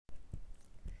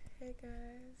Hey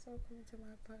guys, welcome to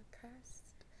my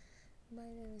podcast. My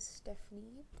name is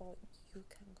Stephanie, but you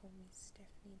can call me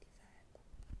Stephanie the Vibe.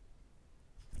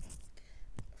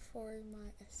 For my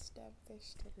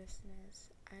established listeners,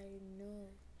 I know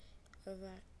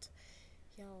that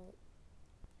y'all,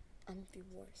 I'm the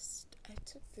worst. I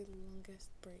took the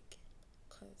longest break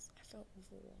because I felt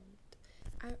overwhelmed.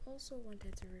 I also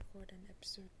wanted to record an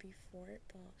episode before,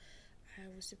 but I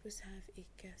was supposed to have a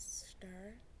guest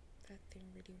star. That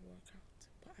didn't really work out,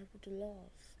 but I would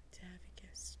love to have a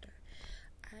guest star.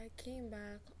 I came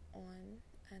back on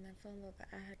and I found out that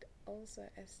I had also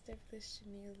established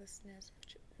new listeners,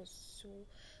 which was so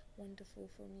wonderful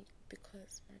for me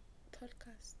because my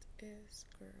podcast is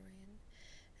growing,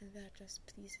 and that just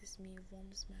pleases me,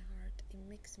 warms my heart. It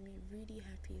makes me really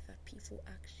happy that people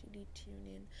actually tune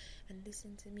in and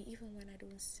listen to me even when I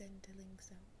don't send the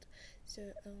links out.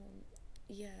 So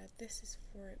this is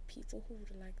for people who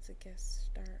would like to guest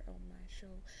star on my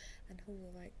show and who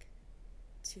would like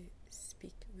to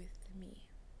speak with me.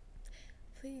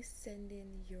 Please send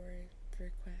in your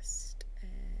request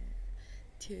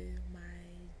to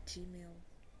my Gmail.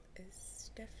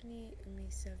 It's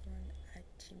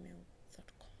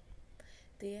stephanieumi7@gmail.com.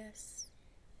 The S,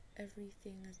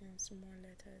 everything is in small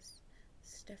letters.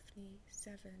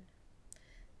 Stephanie7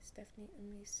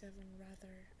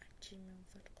 rather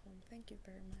 @gmail.com. Thank you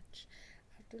very much.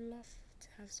 I would love to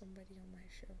have somebody on my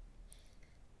show.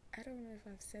 I don't know if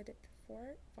I've said it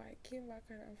before, but I came back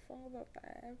and I found out that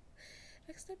I have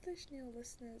established new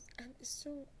listeners, and it's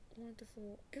so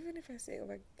wonderful. Even if I say it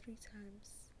like 3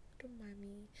 times, don't mind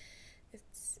me. It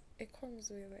comes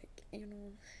with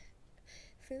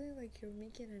feeling like you're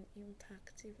making an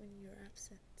impact even in your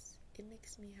absence. It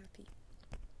makes me happy.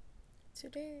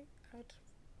 Today, I'd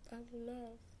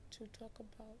love to talk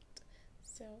about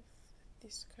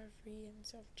self-discovery and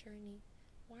self-journey.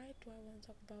 Why do I want to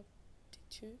talk about the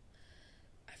two?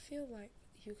 I feel like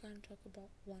you can't talk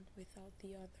about one without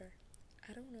the other.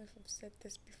 I don't know if I've said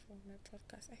this before on my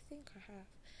podcast. I think I have.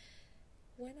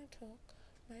 When I talk,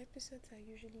 my episodes are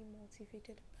usually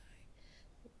motivated by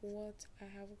what I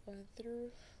have gone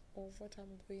through or what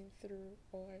I'm going through,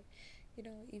 or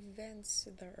events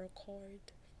that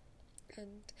occurred.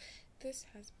 And this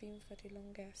has been for the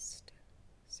longest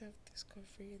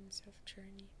self-discovery and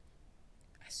self-journey.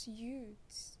 As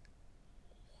youths,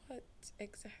 what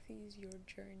exactly is your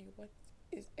journey? What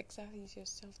is exactly your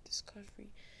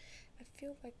self-discovery? I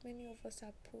feel like many of us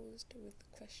are posed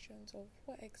with questions of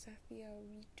what exactly are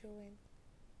we doing?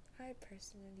 I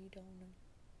personally don't know.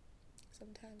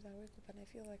 Sometimes I wake up and I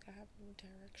feel like I have no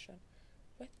direction.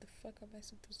 What the fuck am I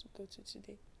supposed to go to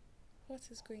today?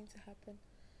 What is going to happen?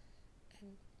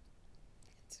 And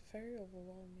it's very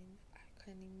overwhelming. I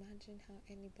can imagine how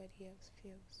anybody else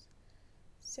feels.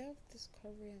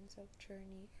 Self-discovery and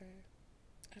self-journey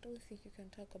I don't think you can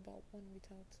talk about one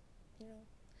without,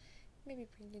 maybe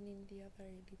bringing in the other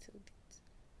a little bit.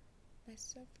 My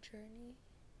self-journey,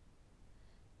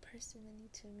 personally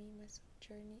to me, my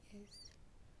self-journey is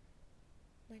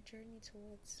my journey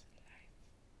towards life,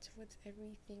 towards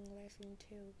everything life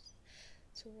entails,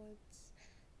 towards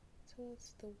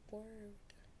the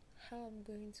world, how I'm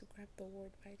going to grab the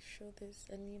world by shoulders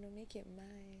and make it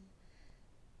mine.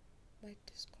 My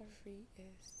discovery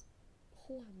is,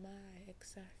 who am I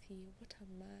exactly? What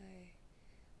am I?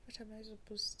 What am I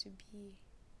supposed to be?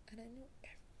 And I know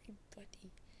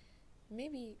everybody,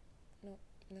 maybe not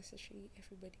necessarily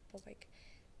everybody, but like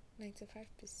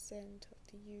 95% of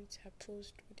the youth are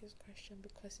posed with this question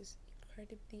because it's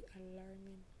incredibly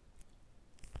alarming.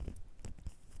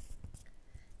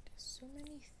 There's so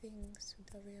many things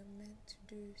that we are meant to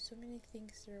do, so many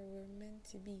things that we're meant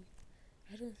to be.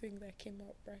 I don't think that came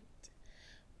out right.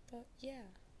 But yeah,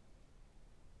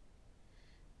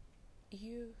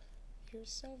 your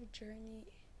self-journey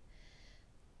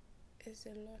is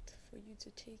a lot for you to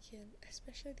take in,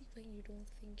 especially when you don't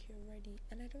think you're ready.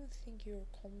 And I don't think you're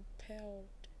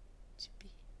compelled to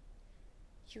be.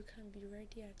 You can be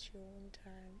ready at your own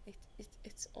time.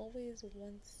 It's always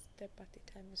one step at a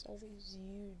time. It's always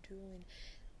you doing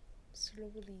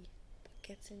slowly but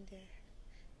getting there.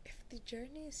 If the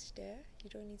journey is there, you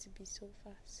don't need to be so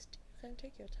fast. You can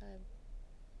take your time,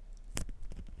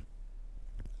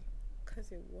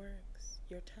 because it works.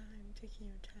 Taking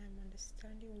your time,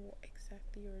 understanding what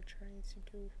exactly you're trying to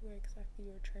do, who exactly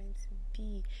you're trying to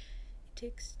be. It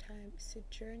takes time. It's a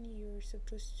journey you're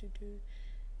supposed to do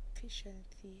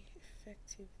efficiently,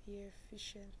 effectively,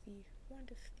 efficiently,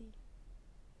 wonderfully.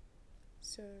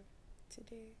 So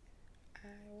today,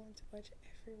 I want to urge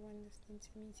everyone listening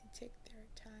to me to take their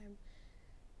time,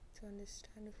 to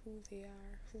understand who they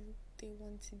are, who they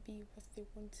want to be, what they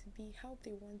want to be, how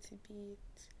they want to be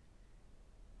it.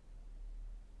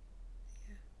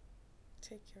 Yeah,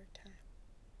 take your time.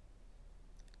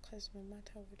 Because no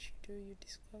matter what you do, you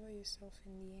discover yourself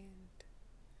in the end.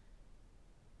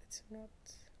 It's not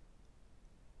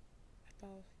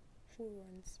about who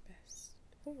runs fast,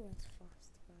 rather,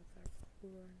 but who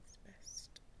runs best,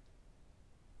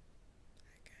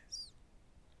 I guess.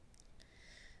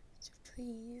 So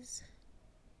please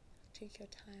take your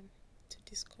time to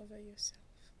discover yourself.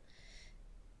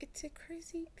 It's a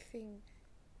crazy thing.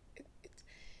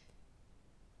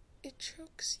 It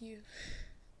shocks you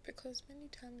because many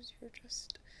times you're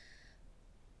just,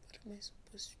 what am I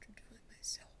supposed to do with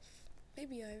myself?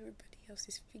 Maybe everybody else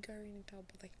is figuring it out,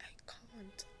 but like, I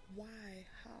can't. Why?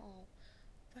 How?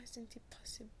 Why isn't it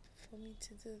possible for me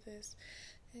to do this?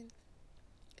 And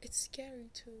it's scary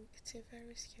too. It's a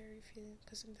very scary feeling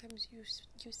because sometimes you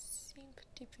sink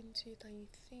deep into it and you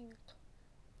think,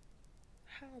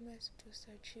 how am I supposed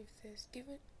to achieve this?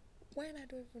 Even when I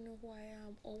don't even know who I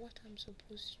am or what I'm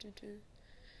supposed to do.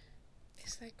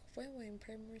 It's like when we were in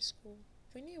primary school,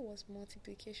 we knew it was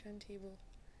multiplication table.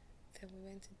 Then we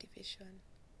went to division.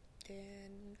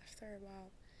 Then after a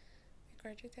while, we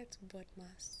graduated to board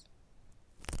mass.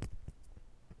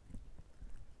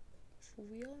 So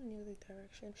we all knew the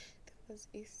direction. There was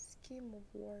a scheme of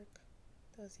work.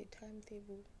 There was a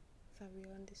timetable that we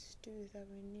understood, that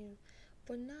we knew.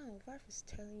 But now, life is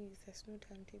telling you there's no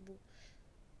timetable.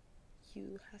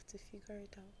 You have to figure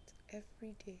it out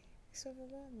every day. It's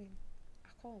overwhelming. I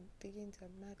can't begin to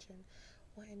imagine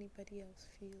what anybody else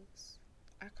feels.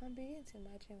 I can't begin to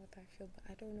imagine what I feel, but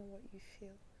I don't know what you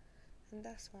feel. And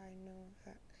that's why I know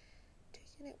that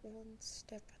taking it one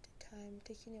step at a time,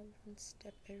 taking it one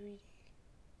step every day,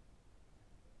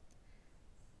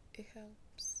 it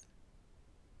helps.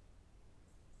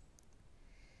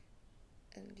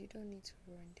 And you don't need to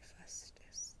run the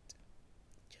fastest.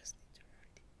 You just need to run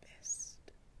the best.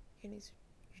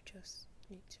 You just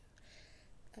need to.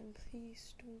 And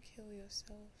please don't kill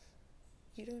yourself.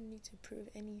 You don't need to prove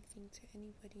anything to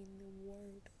anybody in the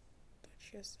world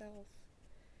but yourself,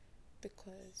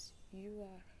 because you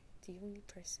are the only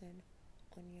person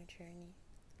on your journey.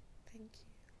 Thank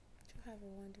you. Do have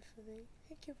a wonderful day.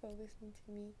 Thank you for listening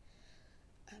to me,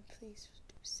 and please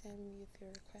do send me the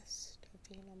request of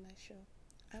being on my show.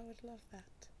 I would love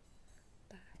that.